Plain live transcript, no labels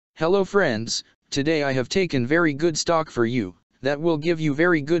Hello friends, today I have taken very good stock for you, that will give you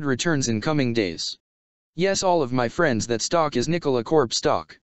very good returns in coming days. Yes, all of my friends, that stock is Nikola Corp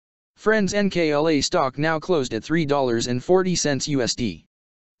stock. Friends, NKLA stock now closed at $3.40 USD.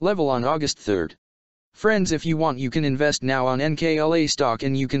 Level on August 3rd. Friends, if you want you can invest now on NKLA stock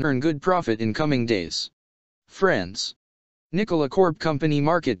and you can earn good profit in coming days. Friends. Nikola Corp company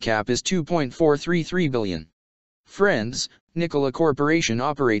market cap is $2.433 billion. Friends, Nikola Corporation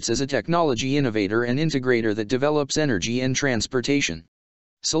operates as a technology innovator and integrator that develops energy and transportation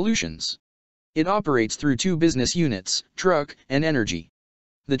solutions. It operates through two business units, truck and energy.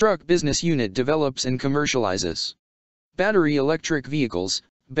 The truck business unit develops and commercializes battery electric vehicles,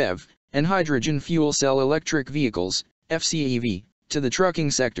 BEV, and hydrogen fuel cell electric vehicles, FCEV, to the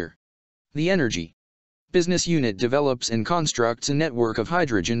trucking sector. The energy business unit develops and constructs a network of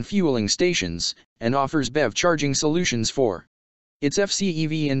hydrogen fueling stations, and offers BEV charging solutions for its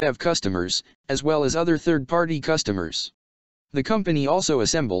FCEV and BEV customers, as well as other third-party customers. The company also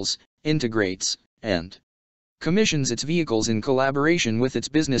assembles, integrates, and commissions its vehicles in collaboration with its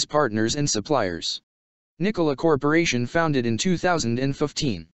business partners and suppliers. Nikola Corporation founded in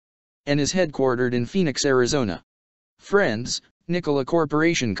 2015 and is headquartered in Phoenix, Arizona. Friends, Nikola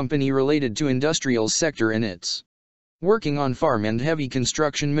Corporation company related to industrial sector and it's working on farm and heavy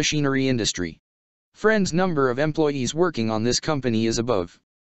construction machinery industry. Friends, number of employees working on this company is above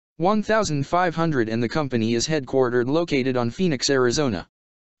 1,500 and the company is headquartered located on Phoenix, Arizona,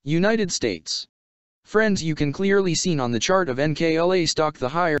 United States. Friends, you can clearly seen on the chart of NKLA stock the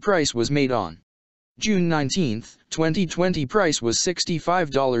higher price was made on June 19, 2020. Price was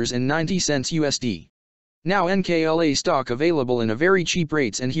 $65.90 USD. Now NKLA stock available in a very cheap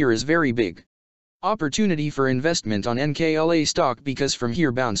rates, and here is very big opportunity for investment on NKLA stock because from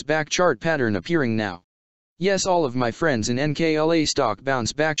here bounce back chart pattern appearing now. Yes, all of my friends, in NKLA stock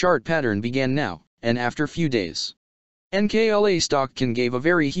bounce back chart pattern began now, and after few days NKLA stock can give a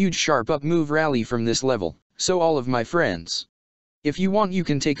very huge sharp up move rally from this level. So all of my friends, if you want you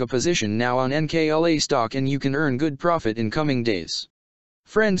can take a position now on NKLA stock and you can earn good profit in coming days.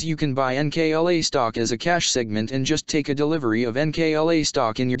 Friends, you can buy NKLA stock as a cash segment and just take a delivery of NKLA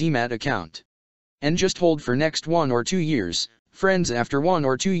stock in your demat account. And just hold for next 1 or 2 years. Friends, after 1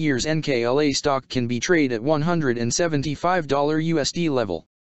 or 2 years NKLA stock can be traded at $175 USD level.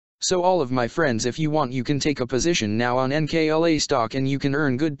 So all of my friends, if you want you can take a position now on NKLA stock and you can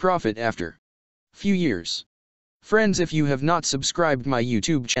earn good profit after few years. Friends, if you have not subscribed my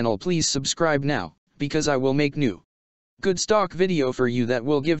YouTube channel, please subscribe now, because I will make new good stock video for you that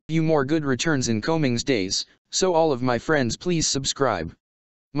will give you more good returns in coming days. So all of my friends, please subscribe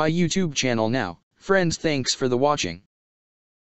my YouTube channel now. Friends, thanks for the watching.